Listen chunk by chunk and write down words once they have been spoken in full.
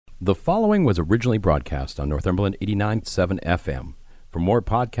The following was originally broadcast on Northumberland 89.7 FM. For more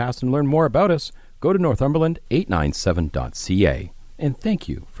podcasts and learn more about us, go to northumberland897.ca. And thank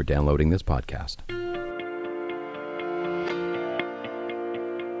you for downloading this podcast.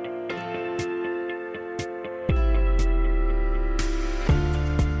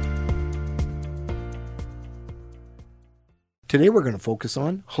 Today we're going to focus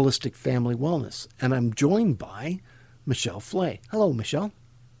on holistic family wellness, and I'm joined by Michelle Flay. Hello, Michelle.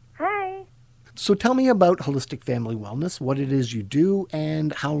 Hi. So tell me about holistic family wellness, what it is you do,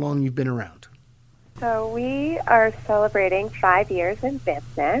 and how long you've been around. So we are celebrating 5 years in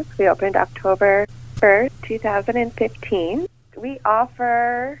business. We opened October 1st, 2015. We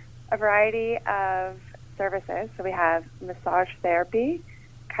offer a variety of services. So we have massage therapy,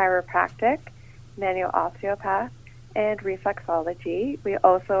 chiropractic, manual osteopath, and reflexology. We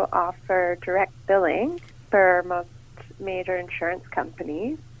also offer direct billing for most major insurance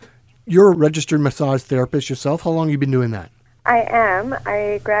companies. You're a registered massage therapist yourself. How long have you been doing that? I am.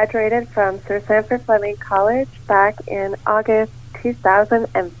 I graduated from Sir Sanford Fleming College back in August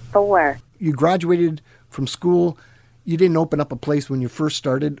 2004. You graduated from school. You didn't open up a place when you first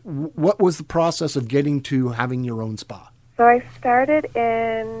started. What was the process of getting to having your own spa? So I started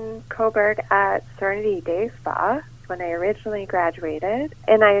in Coburg at Serenity Day Spa when I originally graduated,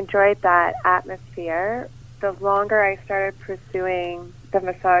 and I enjoyed that atmosphere. The longer I started pursuing the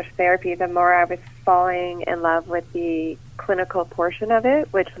massage therapy, the more I was falling in love with the clinical portion of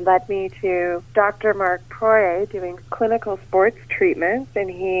it, which led me to Dr. Mark Proye doing clinical sports treatments, and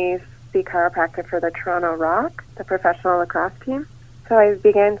he's the chiropractor for the Toronto Rock, the professional lacrosse team. So I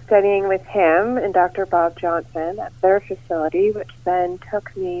began studying with him and Dr. Bob Johnson at their facility, which then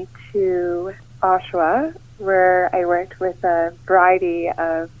took me to Oshawa, where I worked with a variety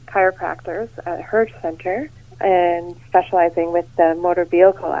of chiropractors at her center and specializing with the motor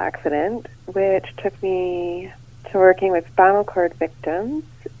vehicle accident, which took me to working with spinal cord victims.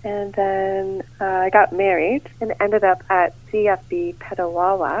 And then I got married and ended up at CFB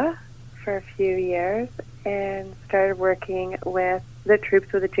Petawawa for a few years and started working with the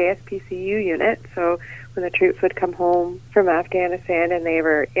troops with the JSPCU unit. So when the troops would come home from Afghanistan and they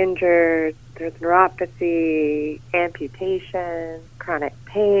were injured, there's neuropathy, amputation, chronic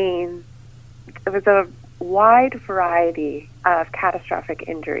pain. It was a wide variety of catastrophic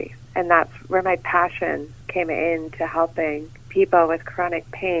injuries. And that's where my passion came into helping people with chronic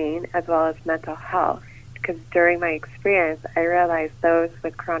pain as well as mental health. Because during my experience, I realized those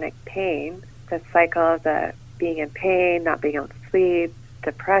with chronic pain, the cycle of the being in pain, not being able to sleep,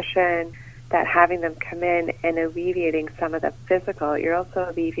 depression, that having them come in and alleviating some of the physical, you're also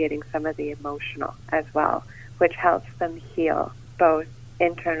alleviating some of the emotional as well, which helps them heal both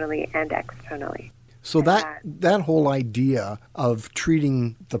internally and externally. So that whole idea of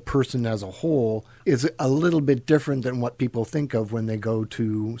treating the person as a whole is a little bit different than what people think of when they go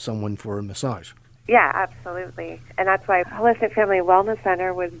to someone for a massage. Yeah, absolutely. And that's why Holistic Family Wellness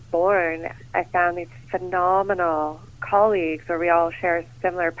Center was born. I found these phenomenal colleagues where we all share a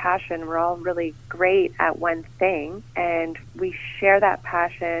similar passion. We're all really great at one thing, and we share that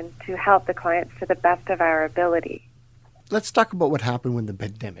passion to help the clients to the best of our ability. Let's talk about what happened when the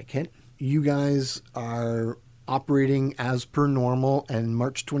pandemic hit. You guys are operating as per normal, and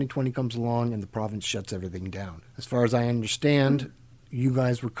March 2020 comes along and the province shuts everything down. As far as I understand, you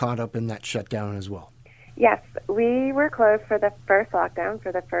guys were caught up in that shutdown as well. Yes, we were closed for the first lockdown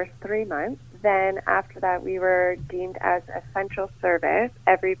for the first 3 months. Then after that, we were deemed as essential service.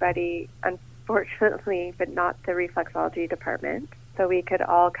 Everybody, unfortunately, but not the reflexology department. So we could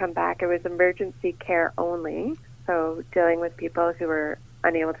all come back. It was emergency care only. So dealing with people who were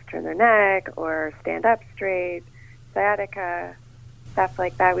unable to turn their neck or stand up straight, sciatica, stuff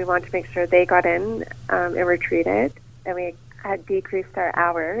like that. We wanted to make sure they got in and were treated. And we had decreased our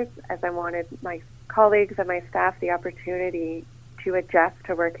hours as I wanted my colleagues and my staff the opportunity to adjust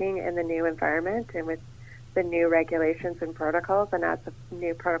to working in the new environment and with the new regulations and protocols. And as the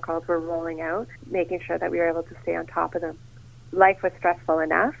new protocols were rolling out, making sure that we were able to stay on top of them. Life was stressful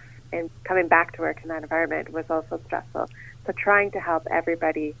enough, and coming back to work in that environment was also stressful. So trying to help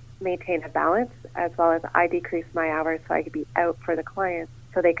everybody maintain a balance, as well as I decreased my hours so I could be out for the clients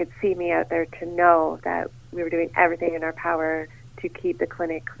so they could see me out there to know that we were doing everything in our power to keep the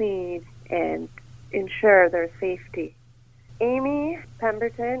clinic clean and ensure their safety. Amy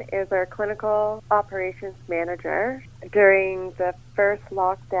Pemberton is our clinical operations manager. During the first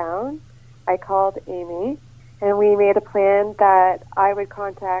lockdown, I called Amy, and we made a plan that I would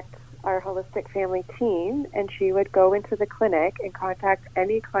contact our holistic family team, and she would go into the clinic and contact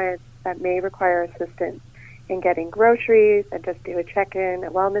any clients that may require assistance and getting groceries and just do a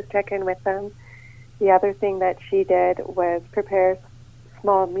wellness check-in with them. The other thing that she did was prepare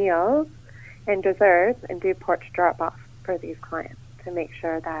small meals and desserts and do porch drop-off for these clients to make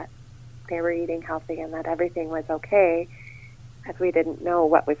sure that they were eating healthy and that everything was okay, as we didn't know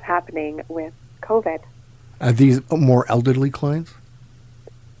what was happening with COVID. Are these more elderly clients?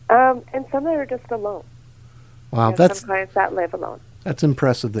 And some that are just alone. Wow, some clients that live alone. That's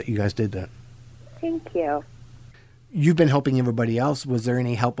impressive that you guys did that. Thank you. You've been helping everybody else. Was there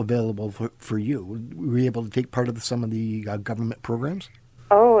any help available for you? Were you able to take part of some of the government programs?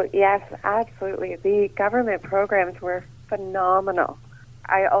 Oh, yes, absolutely. The government programs were phenomenal.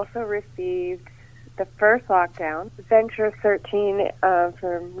 I also received the first lockdown, Venture 13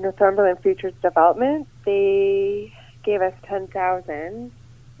 from Northumberland Futures Development. They gave us $10,000,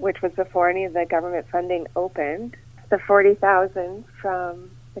 which was before any of the government funding opened. The $40,000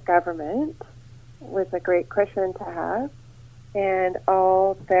 from the government was a great cushion to have, and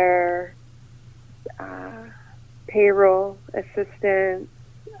all their payroll assistance,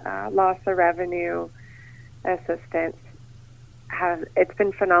 loss of revenue assistance. It's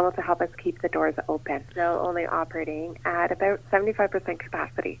been phenomenal to help us keep the doors open. Still only operating at about 75%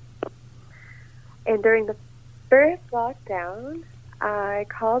 capacity. And during the first lockdown, I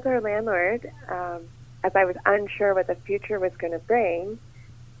called our landlord as I was unsure what the future was going to bring,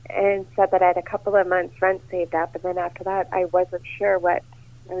 and said that I had a couple of months' rent saved up, and then after that, I wasn't sure what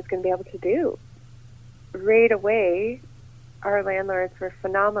I was going to be able to do. Right away, our landlords were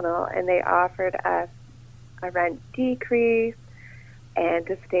phenomenal, and they offered us a rent decrease and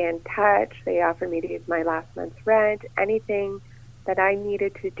to stay in touch. They offered me to use my last month's rent, anything that I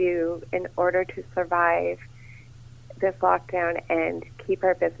needed to do in order to survive this lockdown and keep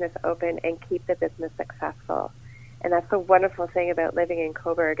our business open and keep the business successful. And that's the wonderful thing about living in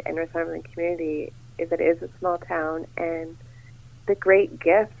Coburg and Northumberland community, is it is a small town, and the great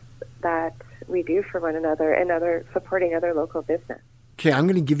gifts that we do for one another and supporting other local business. Okay, I'm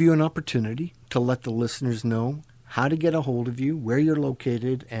going to give you an opportunity to let the listeners know how to get a hold of you, where you're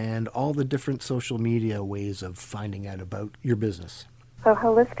located, and all the different social media ways of finding out about your business. So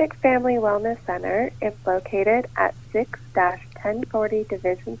Holistic Family Wellness Center is located at 6-1040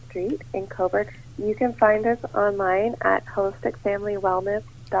 Division Street in Coburg. You can find us online at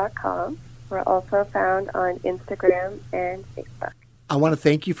holisticfamilywellness.com. We're also found on Instagram and Facebook. I want to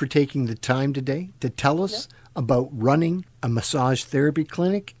thank you for taking the time today to tell us about running a massage therapy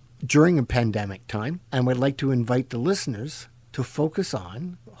clinic during a pandemic time. And we'd like to invite the listeners to focus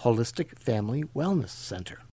on Holistic Family Wellness Center.